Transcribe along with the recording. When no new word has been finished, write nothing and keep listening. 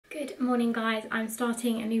morning guys, I'm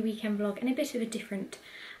starting a new weekend vlog in a bit of a different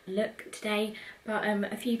look today, but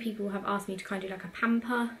a few people have asked me to kind of do like a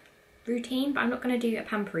pamper routine, but I'm not going to do a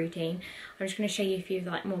pamper routine. I'm just going to show you a few of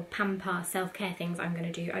the more pamper self-care things I'm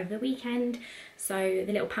going to do over the weekend. So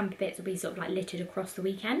the little pamper bits will be sort of like littered across the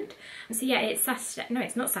weekend. So yeah, it's Saturday, no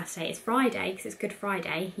it's not Saturday, it's Friday because it's Good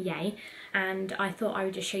Friday, yay. And I thought I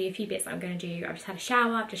would just show you a few bits that I'm going to do. I've just had a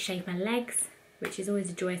shower, I've just shaved my legs, which is always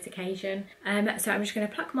a joyous occasion. So I'm just going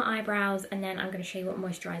to pluck my eyebrows and then I'm going to show you what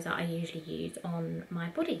moisturiser I usually use on my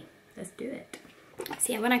body. Let's do it.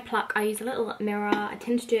 So yeah, when I pluck, I use a little mirror. I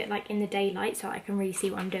tend to do it like in the daylight so I can really see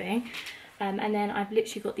what I'm doing. And then I've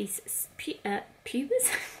literally got these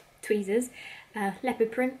tweezers,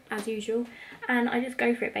 leopard print as usual. And I just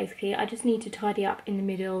go for it basically. I just need to tidy up in the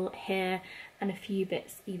middle here and a few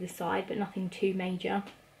bits either side, but nothing too major.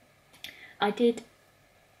 I did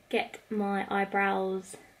get my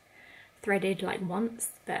eyebrows threaded like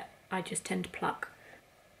once, but I just tend to pluck.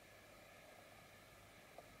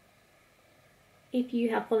 If you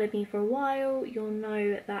have followed me for a while, you'll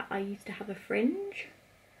know that I used to have a fringe,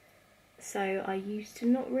 so I used to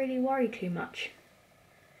not really worry too much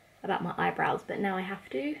about my eyebrows, but now I have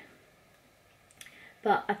to.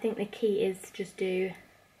 But I think the key is to just do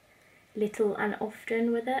little and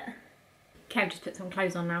often with it. Okay, I've just put some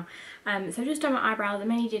clothes on now. So I've just done my eyebrows. I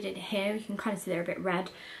mainly did it here. You can kind of see they're a bit red.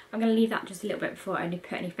 I'm going to leave that just a little bit before I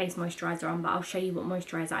put any face moisturiser on, but I'll show you what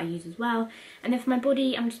moisturiser I use as well. And then for my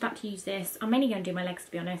body, I'm just about to use this. I'm mainly going to do my legs,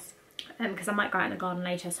 to be honest, because I might go out in the garden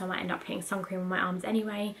later, so I might end up putting sun cream on my arms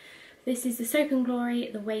anyway. This is the Soap & Glory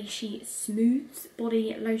The Way She Smooths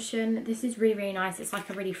Body Lotion. This is really, really nice. It's like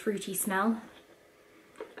a really fruity smell.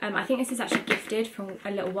 I think this is actually gifted from a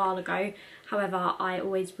little while ago. However, I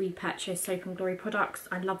always repurchase Soap & Glory products.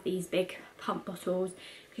 I love these big pump bottles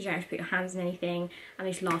because you don't have to put your hands in anything and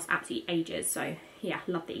they just last absolutely ages. So yeah,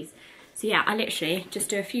 love these. So yeah, I literally just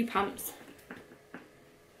do a few pumps,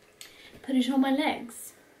 put it on my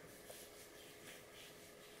legs.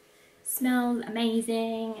 Smells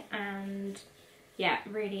amazing, and yeah,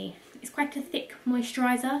 really, it's quite a thick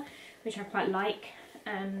moisturiser, which I quite like.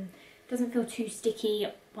 Doesn't feel too sticky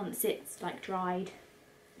once it's like dried.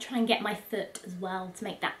 Try and get my foot as well to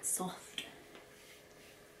make that soft.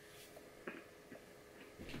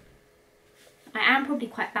 I am probably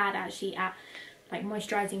quite bad actually at like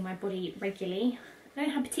moisturising my body regularly. I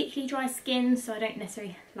don't have particularly dry skin, so I don't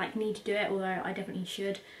necessarily like need to do it, although I definitely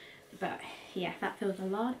should. But yeah, that feels a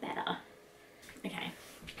lot better. Okay,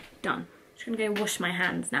 done. Just gonna go wash my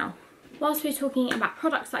hands now. Whilst we're talking about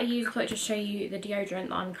products that I use, I thought I'd just show you the deodorant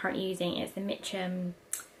that I'm currently using. It's the Mitchum,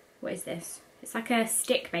 what is this? It's like a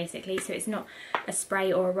stick basically, so it's not a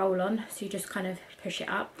spray or a roll-on, so you just kind of push it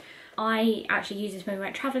up. I actually use this when we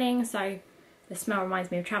went travelling, so the smell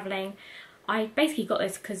reminds me of travelling. I basically got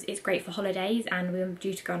this because it's great for holidays and we were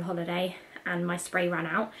due to go on holiday and my spray ran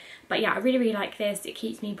out. But yeah, I really, really like this. It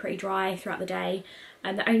keeps me pretty dry throughout the day.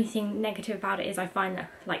 And the only thing negative about it is I find that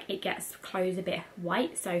like it gets clothes a bit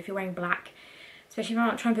white. So if you're wearing black, especially if I'm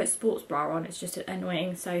not trying to put a sports bra on, it's just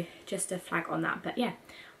annoying. So just a flag on that. But yeah,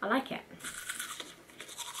 I like it.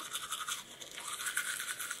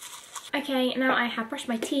 Okay, now I have brushed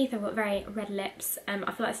my teeth. I've got very red lips. I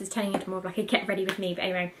feel like this is turning into more of like a get ready with me. But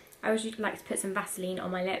anyway, I always like to put some Vaseline on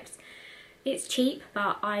my lips. It's cheap,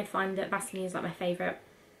 but I find that Vaseline is like my favourite.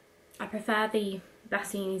 I prefer the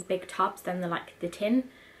Vaseline in these big tubs than the tin.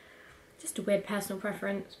 Just a weird personal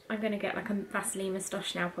preference. I'm going to get like a Vaseline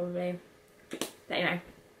moustache now probably. But anyway,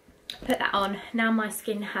 put that on. Now my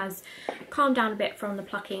skin has calmed down a bit from the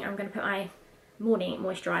plucking. I'm going to put my morning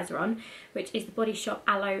moisturiser on, which is the Body Shop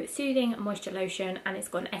Aloe Soothing Moisture Lotion, and it's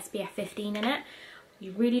got an SPF 15 in it.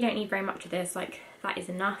 You really don't need very much of this, like that is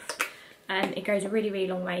enough. It goes a really, really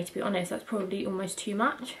long way, to be honest. That's probably almost too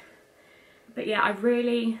much. But yeah, I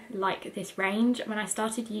really like this range. When I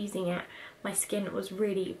started using it, my skin was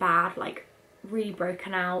really bad, like really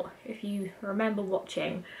broken out. If you remember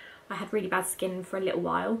watching, I had really bad skin for a little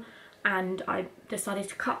while and I decided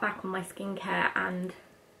to cut back on my skincare and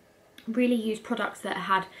really use products that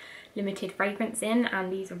had limited fragrance in,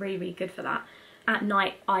 and these are really, really good for that. At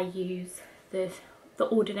night I use the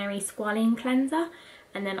Ordinary Squalene Cleanser,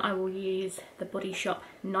 and then I will use the Body Shop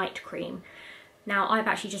Night Cream. Now I've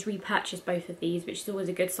actually just repurchased both of these, which is always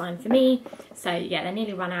a good sign for me. So yeah, they're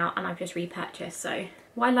nearly run out and I've just repurchased. So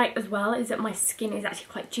what I like as well is that my skin is actually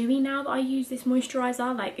quite dewy now that I use this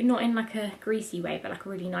moisturiser, like not in like a greasy way, but like a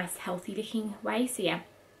really nice healthy looking way. So yeah,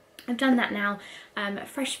 I've done that now,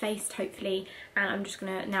 fresh faced hopefully, and I'm just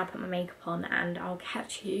gonna now put my makeup on and I'll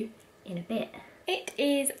catch you in a bit. It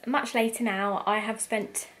is much later now. I have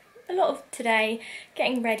spent a lot of today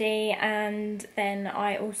getting ready, and then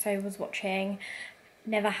I also was watching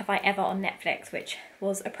Never Have I Ever on Netflix, which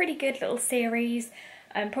was a pretty good little series,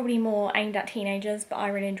 probably more aimed at teenagers, but I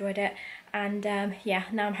really enjoyed it. And yeah,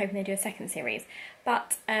 now I'm hoping they do a second series.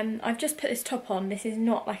 But I've just put this top on. This is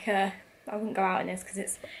not like a, I wouldn't go out in this because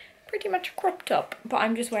it's pretty much a crop top, but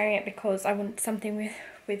I'm just wearing it because I want something with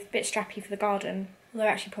a bit strappy for the garden. Although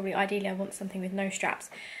actually probably ideally I want something with no straps,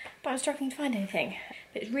 but I'm struggling to find anything.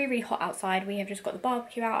 But it's really, really hot outside. We have just got the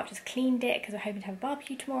barbecue out. I've just cleaned it because we're hoping to have a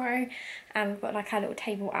barbecue tomorrow. And we've got like our little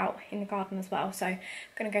table out in the garden as well. So I'm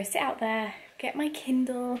going to go sit out there, get my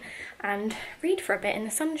Kindle and read for a bit in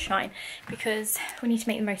the sunshine because we need to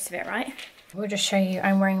make the most of it, right? We'll just show you,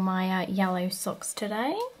 I'm wearing my yellow socks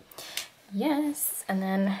today. Yes, and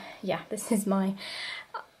then, yeah, this is my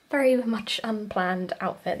very much unplanned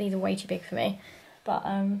outfit. These are way too big for me. But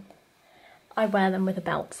I wear them with a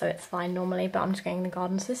belt, so it's fine normally, but I'm just going in the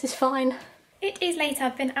garden, so this is fine. It is late.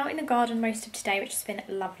 I've been out in the garden most of today, which has been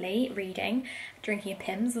lovely, reading, drinking a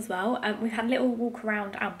Pimm's as well. We've had a little walk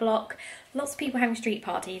around our block. Lots of people having street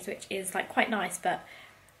parties, which is like quite nice, but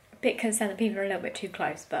a bit concerned that people are a little bit too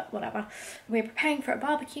close, but whatever. We're preparing for a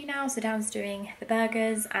barbecue now, so Dan's doing the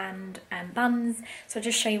burgers and buns. So I'll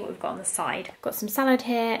just show you what we've got on the side. Got some salad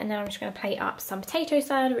here, and then I'm just going to plate up some potato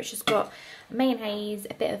salad, which has got mayonnaise,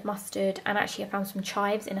 a bit of mustard, and actually I found some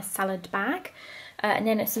chives in a salad bag. And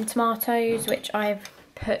then it's some tomatoes, which I've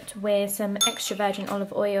put with some extra virgin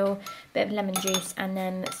olive oil, a bit of lemon juice, and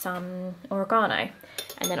then some oregano.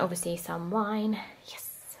 And then obviously some wine.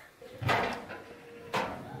 Yes.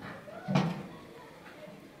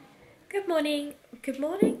 Good morning. Good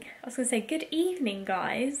morning? I was going to say good evening,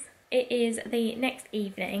 guys. It is the next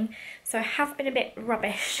evening, so I have been a bit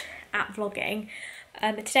rubbish at vlogging.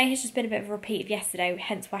 Today has just been a bit of a repeat of yesterday,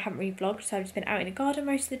 hence why I haven't really vlogged, so I've just been out in the garden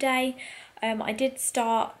most of the day. I did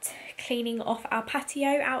start cleaning off our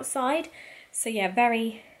patio outside, so yeah,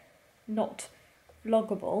 very not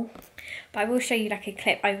vloggable. But I will show you like a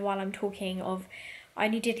clip over while I'm talking of, I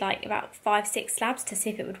only did like about 5-6 slabs to see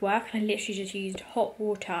if it would work, and I literally just used hot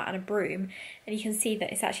water and a broom, and you can see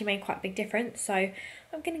that it's actually made quite a big difference, so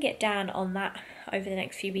I'm going to get down on that over the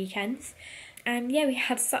next few weekends. And yeah, we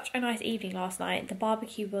had such a nice evening last night. The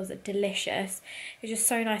barbecue was delicious. It was just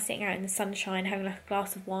so nice sitting out in the sunshine, having like a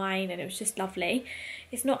glass of wine, and it was just lovely.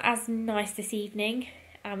 It's not as nice this evening.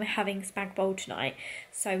 We're having spag bowl tonight,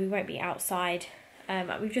 so we won't be outside.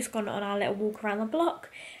 We've just gone on our little walk around the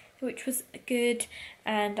block, which was good.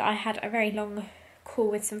 And I had a very long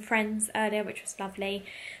call with some friends earlier, which was lovely.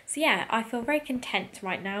 So yeah, I feel very content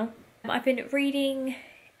right now. I've been reading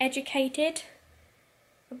Educated.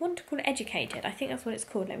 I want to call it Educated. I think that's what it's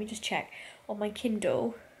called. Let me just check on my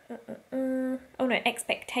Kindle. Oh no,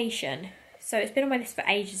 Expectation. So it's been on my list for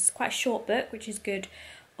ages. It's quite a short book, which is good.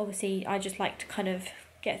 Obviously, I just like to kind of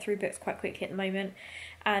get through books quite quickly at the moment.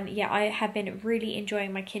 And yeah, I have been really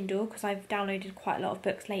enjoying my Kindle because I've downloaded quite a lot of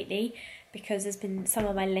books lately, because there's been some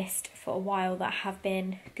on my list for a while that have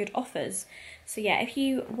been good offers. So yeah, if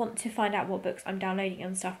you want to find out what books I'm downloading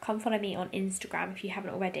and stuff, come follow me on Instagram if you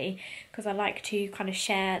haven't already, because I like to kind of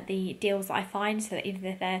share the deals that I find, so that even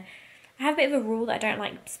if they're, I have a bit of a rule that I don't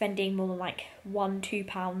like spending more than like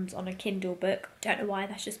 £1-2 on a Kindle book. Don't know why,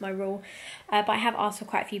 that's just my rule. But I have asked for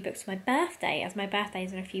quite a few books for my birthday, as my birthday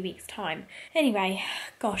is in a few weeks' time. Anyway,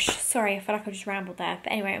 gosh, sorry, I feel like I just rambled there.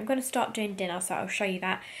 But anyway, I'm going to start doing dinner, so I'll show you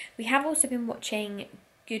that. We have also been watching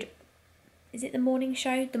is it The Morning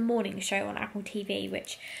Show? The Morning Show on Apple TV,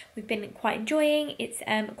 which we've been quite enjoying. It's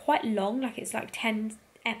quite long, like it's like 10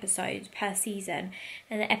 episodes per season,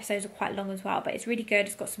 and the episodes are quite long as well, but it's really good.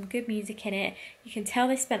 It's got some good music in it. You can tell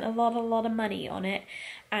they spent a lot of money on it,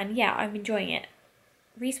 and yeah, I'm enjoying it.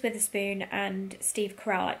 Reese Witherspoon and Steve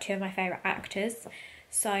Carell, like two of my favourite actors.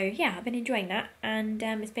 So yeah, I've been enjoying that, and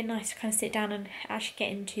it's been nice to kind of sit down and actually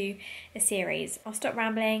get into a series. I'll stop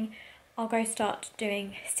rambling. I'll go start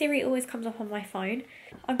doing, Siri always comes up on my phone.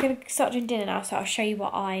 I'm going to start doing dinner now, so I'll show you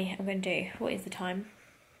what I am going to do. What is the time?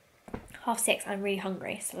 6:30. I'm really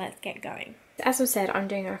hungry, so let's get going. As I said, I'm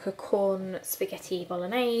doing like a corn spaghetti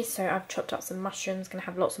bolognese, so I've chopped up some mushrooms. Going to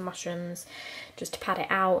have lots of mushrooms just to pad it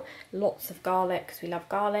out. Lots of garlic, because we love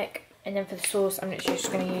garlic. And then for the sauce, I'm literally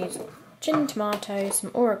just going to use gin, tomato,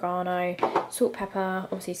 some oregano, salt, pepper,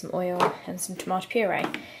 obviously some oil, and some tomato puree.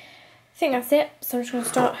 I think that's it, so I'm just going to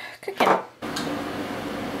start cooking.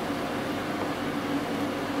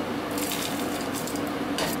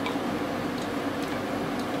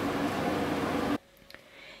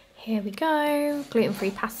 Here we go,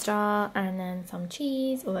 gluten-free pasta and then some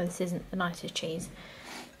cheese, although this isn't the nicest cheese.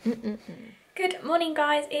 Good morning,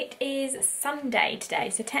 guys. It is Sunday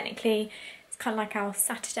today, so technically it's kind of like our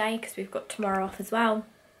Saturday because we've got tomorrow off as well.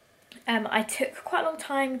 I took quite a long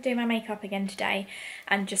time doing my makeup again today,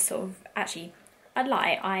 and just sort of, actually,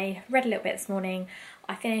 I read a little bit this morning.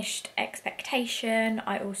 I finished Expectation.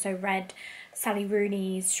 I also read Sally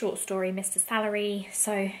Rooney's short story Mr. Salary.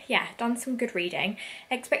 So yeah, done some good reading.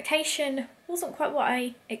 Expectation wasn't quite what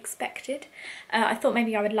I expected. I thought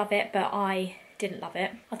maybe I would love it, but I didn't love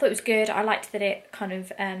it. I thought it was good. I liked that it kind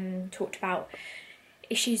of talked about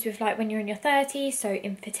issues with like when you're in your 30s, so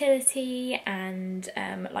infertility and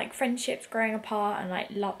like friendships growing apart and like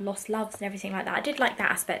lost loves and everything like that. I did like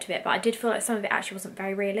that aspect of it, but I did feel like some of it actually wasn't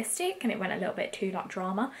very realistic and it went a little bit too like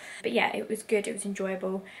drama. But yeah, it was good, it was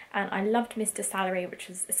enjoyable, and I loved Mr. Salary, which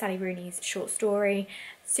was Sally Rooney's short story.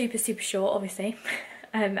 Super short, obviously,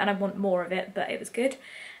 and I want more of it, but it was good.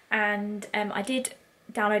 And I did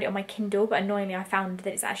download it on my Kindle, but annoyingly I found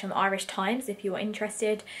that it's actually on the Irish Times if you're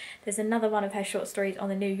interested. There's another one of her short stories on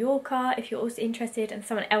the New Yorker if you're also interested, and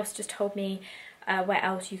someone else just told me where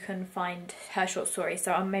else you can find her short stories,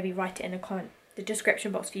 so I'll maybe write it in the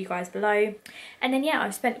description box for you guys below. And then yeah,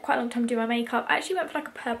 I've spent quite a long time doing my makeup. I actually went for like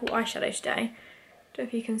a purple eyeshadow today. Don't know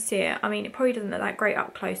if you can see it. I mean, it probably doesn't look that great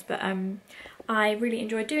up close, but I really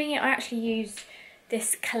enjoyed doing it. I actually used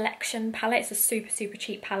this Collection palette. It's a super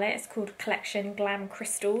cheap palette. It's called Collection Glam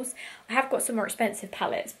Crystals. I have got some more expensive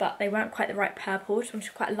palettes, but they weren't quite the right purple, which is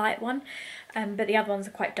quite a light one. But the other ones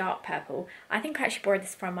are quite dark purple. I think I actually borrowed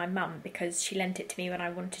this from my mum because she lent it to me when I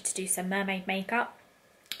wanted to do some mermaid makeup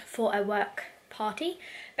for a work party.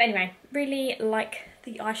 But anyway, really like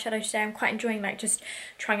the eyeshadow today. I'm quite enjoying like just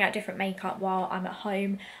trying out different makeup while I'm at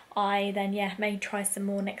home. I then, yeah, may try some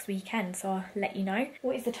more next weekend, so I'll let you know.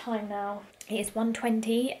 What is the time now? It is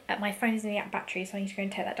 1:20. My phone is nearly out of battery, so I need to go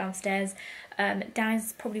and take that downstairs.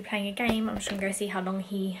 Dan's probably playing a game. I'm just going to go see how long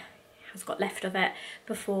he has got left of it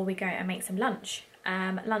before we go and make some lunch.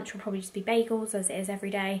 Lunch will probably just be bagels, as it is every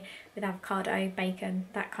day, with avocado, bacon,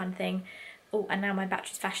 that kind of thing. Oh, and now my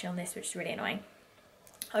battery's flashing on this, which is really annoying.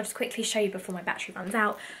 I'll just quickly show you before my battery runs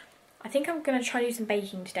out. I think I'm going to try to do some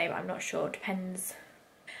baking today, but I'm not sure. It depends.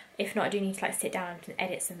 If not, I do need to like sit down and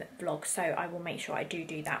edit some vlogs, so I will make sure I do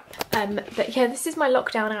that. But yeah, this is my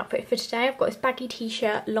lockdown outfit for today. I've got this baggy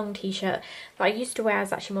t-shirt, long t-shirt that I used to wear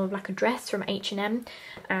as actually more of like a dress from H&M,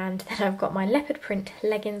 and then I've got my leopard print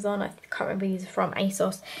leggings on. I can't remember, these are from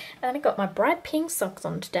ASOS. And then I've got my bright pink socks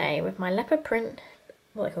on today with my leopard print,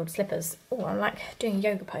 what are they called, slippers. Oh, I'm like doing a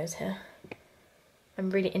yoga pose here.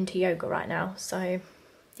 I'm really into yoga right now, so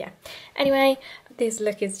yeah. Anyway, this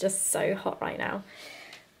look is just so hot right now.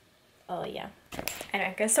 Oh yeah. Anyway,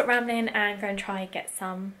 I'm going to stop rambling and go and try and get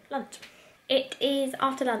some lunch. It is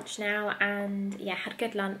after lunch now, and yeah, had a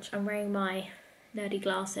good lunch. I'm wearing my nerdy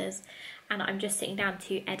glasses and I'm just sitting down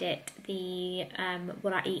to edit the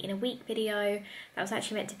what I eat in a week video. That was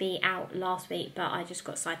actually meant to be out last week, but I just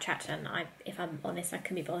got sidetracked, and if I'm honest, I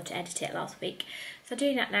couldn't be bothered to edit it last week. So I'm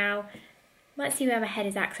doing that now. Might see where my head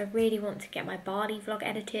is at, because I really want to get my Bali vlog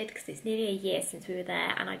edited, because it's nearly a year since we were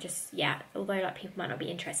there, and I just, yeah, although like people might not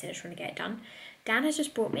be interested, I just want to get it done. Dan has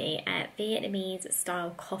just brought me a Vietnamese style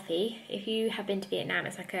coffee. If you have been to Vietnam,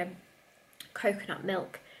 it's like a coconut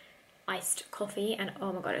milk iced coffee, and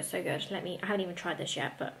oh my god, it's so good. I haven't even tried this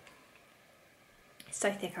yet, but it's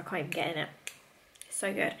so thick I can't even get in it. It's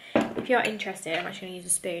so good. If you're interested, I'm actually going to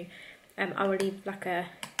use a spoon. I will leave like a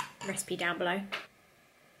recipe down below.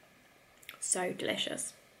 So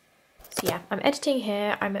delicious. So yeah, I'm editing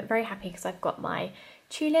here. I'm very happy because I've got my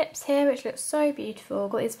tulips here, which looks so beautiful.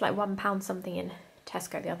 Got these for like £1 something in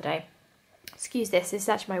Tesco the other day. Excuse this is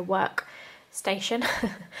actually my work station.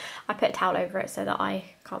 I put a towel over it so that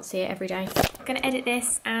I can't see it every day. I'm gonna edit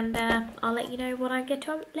this, and I'll let you know what I get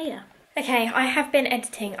to later. Okay, I have been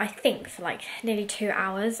editing, I think, for like nearly 2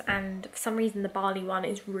 hours, and for some reason the Bali one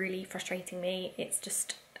is really frustrating me. It's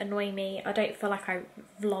just annoying me. I don't feel like I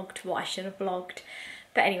vlogged what I should have vlogged,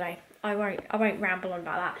 but anyway, I won't ramble on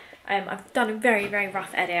about that. I've done a very rough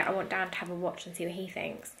edit. I want Dan to have a watch and see what he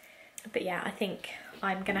thinks. But yeah, I think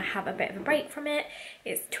I'm gonna have a bit of a break from it.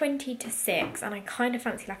 It's 20 to 6 and I kind of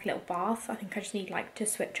fancy like a little bath. I think I just need like to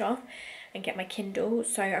switch off and get my Kindle,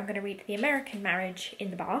 so I'm going to read The American Marriage in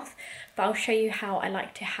the bath, but I'll show you how I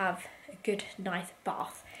like to have a good nice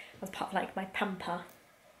bath as part of like my Pamper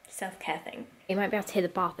self-care thing. You might be able to hear the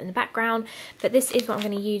bath in the background, but this is what I'm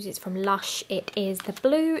going to use. It's from Lush. It is the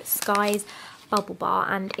Blue Skies Bubble Bar,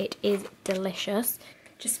 and it is delicious.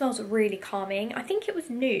 Just smells really calming. I think it was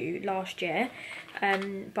new last year,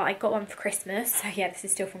 but I got one for Christmas, so yeah, this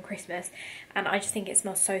is still from Christmas, and I just think it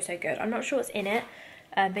smells so good. I'm not sure what's in it,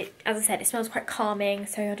 But as I said, it smells quite calming,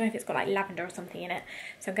 so I don't know if it's got like lavender or something in it.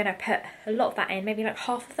 So I'm going to put a lot of that in, maybe like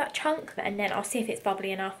half of that chunk, and then I'll see if it's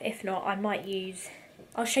bubbly enough. If not, I might use...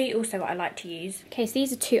 I'll show you also what I like to use. Okay, so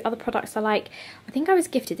these are two other products I like. I think I was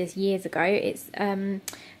gifted this years ago. It's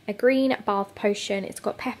a green bath potion. It's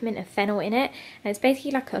got peppermint and fennel in it, and it's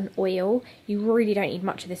basically like an oil. You really don't need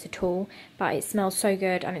much of this at all, but it smells so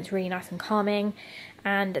good and it's really nice and calming.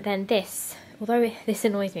 And then this, although this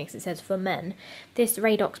annoys me because it says for men, this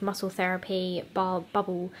Radox Muscle Therapy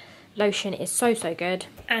Bubble Lotion is so good,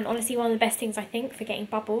 and honestly one of the best things I think for getting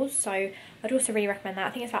bubbles, so I'd also really recommend that.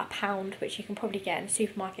 I think it's about £1, which you can probably get in the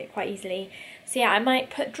supermarket quite easily. So yeah, I might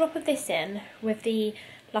put a drop of this in with the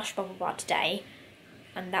Lush Bubble Bar today,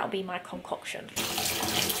 and that'll be my concoction.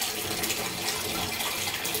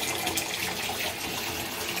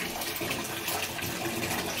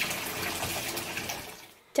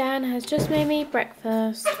 Dan has just made me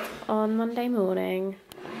breakfast on Monday morning.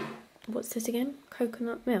 What's this again?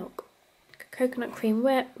 Coconut milk. Coconut cream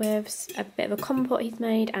whip with a bit of a compote he's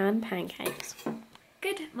made and pancakes.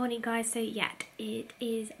 Good morning guys, so yeah, it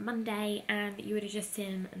is Monday and you would have just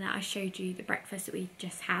seen that I showed you the breakfast that we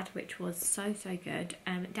just had, which was so good.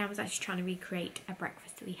 Dan was actually trying to recreate a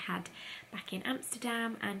breakfast that we had back in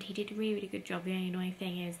Amsterdam and he did a really good job. The only annoying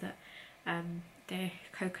thing is that the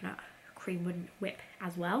coconut cream wouldn't whip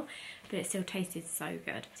as well, but it still tasted so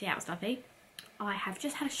good. So yeah, it was lovely. I have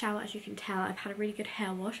just had a shower, as you can tell. I've had a really good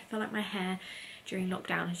hair wash. I feel like my hair during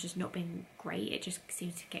lockdown has just not been great. It just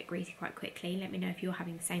seems to get greasy quite quickly. Let me know if you're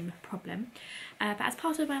having the same problem. But as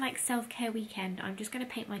part of my like self-care weekend, I'm just going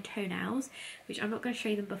to paint my toenails, which I'm not going to show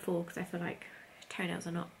you them before because I feel like toenails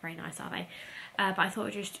are not very nice, are they? But I thought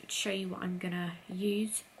I'd just show you what I'm going to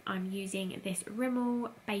use. I'm using this Rimmel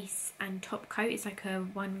base and top coat. It's like a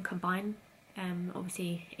one combined.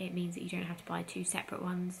 Obviously it means that you don't have to buy two separate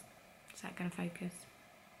ones. Is that going to focus?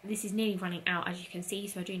 This is nearly running out, as you can see,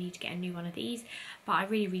 so I do need to get a new one of these, but I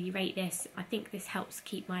really rate this. I think this helps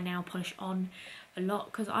keep my nail polish on a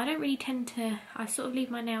lot because I don't really tend to, I sort of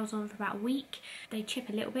leave my nails on for about a week. They chip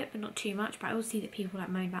a little bit but not too much, but I always see that people like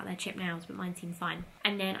moan about their chipped nails, but mine seem fine.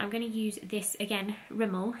 And then I'm going to use this again,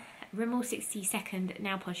 Rimmel 60-second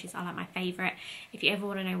nail polishes are like my favourite. If you ever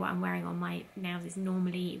want to know what I'm wearing on my nails, it's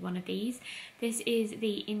normally one of these. This is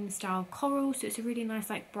the In Style Coral, so it's a really nice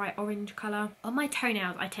like bright orange colour. On my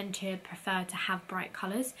toenails I tend to prefer to have bright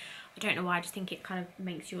colours. I don't know why, I just think it kind of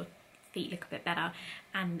makes your feet look a bit better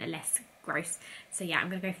and less gross. So yeah, I'm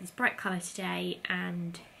going to go for this bright colour today,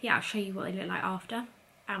 and yeah, I'll show you what they look like after.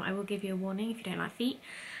 I will give you a warning if you don't like feet.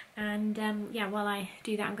 And yeah, while I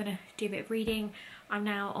do that, I'm going to do a bit of reading. I'm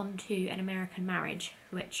now on to An American Marriage,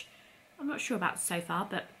 which I'm not sure about so far,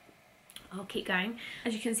 but I'll keep going.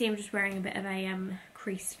 As you can see, I'm just wearing a bit of a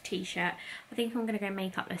creased t-shirt. I think I'm going to go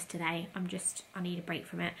makeupless today. I need a break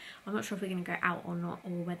from it. I'm not sure if we're going to go out or not,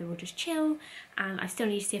 or whether we'll just chill. And I still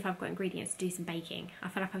need to see if I've got ingredients to do some baking. I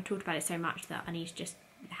feel like I've talked about it so much that I need to just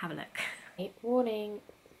have a look. Warning,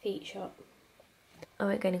 feet shot. I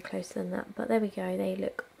won't go any closer than that, but there we go. They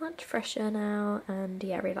look much fresher now, and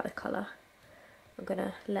yeah, I really like the colour. I'm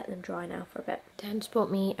gonna let them dry now for a bit. Dan's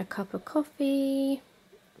bought me a cup of coffee.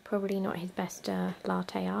 Probably not his best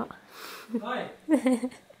latte art. Hi.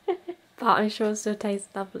 But I'm sure it still tastes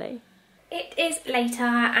lovely. It is later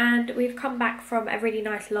and we've come back from a really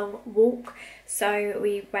nice long walk. So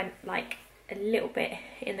we went like a little bit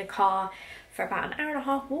in the car for about an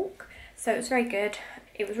hour-and-a-half walk. So it was very good.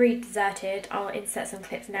 It was really deserted. I'll insert some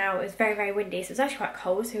clips now. It was very windy, so it was actually quite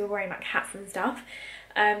cold, so we were wearing like hats and stuff.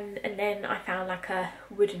 And then I found like a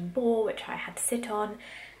wooden ball which I had to sit on,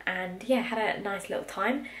 and yeah, had a nice little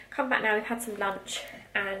time. Come back now, we've had some lunch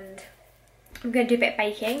and I'm going to do a bit of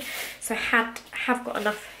baking. So I have got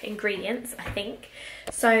enough ingredients, I think.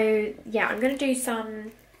 So yeah, I'm going to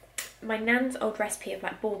do my nan's old recipe of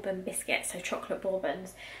like Bourbon biscuits, so chocolate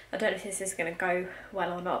Bourbons. I don't know if this is going to go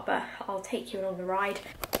well or not, but I'll take you along the ride.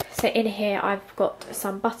 So in here I've got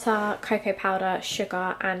some butter, cocoa powder,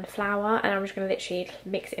 sugar and flour, and I'm just going to literally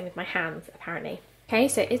mix it in with my hands apparently. Okay,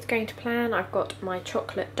 so it's going to plan. I've got my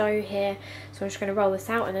chocolate dough here, so I'm just going to roll this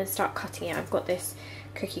out and then start cutting it. I've got this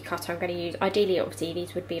cookie cutter I'm going to use. Ideally, obviously,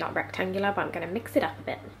 these would be like rectangular, but I'm going to mix it up a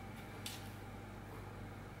bit.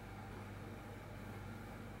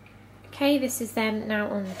 Okay, this is them now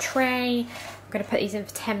on the tray. I'm going to put these in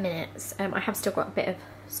for 10 minutes. I have still got a bit of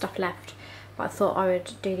stuff left, but I thought I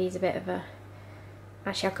would do these a bit of a...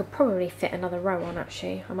 Actually, I could probably fit another row on,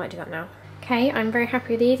 actually. I might do that now. Okay, I'm very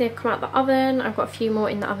happy with these. They've come out the oven. I've got a few more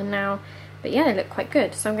in the oven now. But yeah, they look quite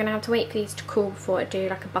good. So I'm going to have to wait for these to cool before I do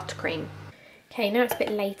like a buttercream. Okay, now it's a bit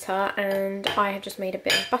later and I have just made a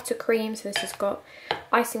bit of buttercream. So this has got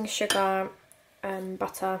icing sugar,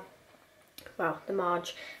 butter, well, the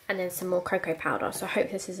marge, and then some more cocoa powder. So I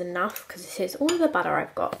hope this is enough because this is all the butter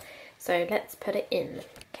I've got. So let's put it in.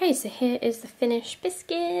 Okay, so here is the finished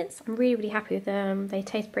biscuits. I'm really happy with them. They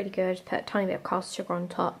taste pretty good. Put a tiny bit of caster sugar on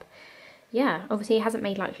top. Yeah, obviously it hasn't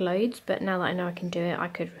made like loads, but now that I know I can do it, I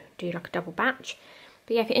could do like a double batch.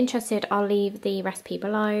 But yeah, if you're interested, I'll leave the recipe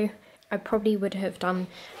below. I probably would have done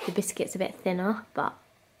the biscuits a bit thinner, but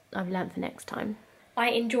I've learnt for next time. I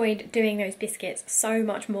enjoyed doing those biscuits so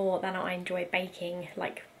much more than I enjoyed baking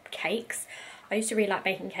like cakes. I used to really like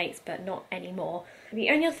baking cakes, but not anymore. The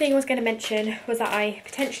only other thing I was going to mention was that I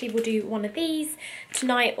potentially will do one of these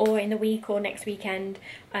tonight or in the week or next weekend.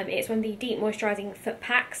 It's one of the deep moisturising foot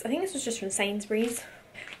packs. I think this was just from Sainsbury's.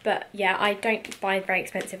 But yeah, I don't buy very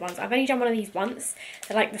expensive ones. I've only done one of these once.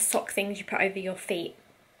 They're like the sock things you put over your feet.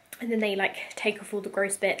 And then they like take off all the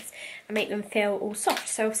gross bits and make them feel all soft.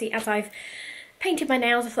 So obviously as I've painted my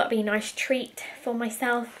nails, I thought that'd be a nice treat for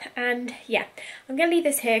myself. And yeah, I'm going to leave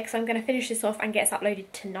this here because I'm going to finish this off and get this uploaded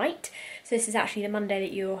tonight. So this is actually the Monday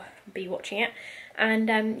that you'll be watching it.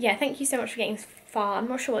 And yeah, thank you so much for getting this far. I'm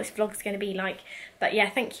not sure what this vlog's going to be like, but yeah,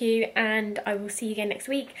 thank you, and I will see you again next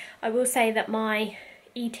week. I will say that my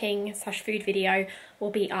eating / food video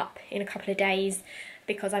will be up in a couple of days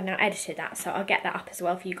because I've now edited that, so I'll get that up as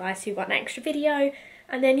well for you guys so you've got an extra video.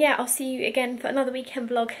 And then yeah, I'll see you again for another weekend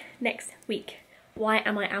vlog next week. Why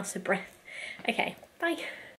am I out of breath? Okay, bye.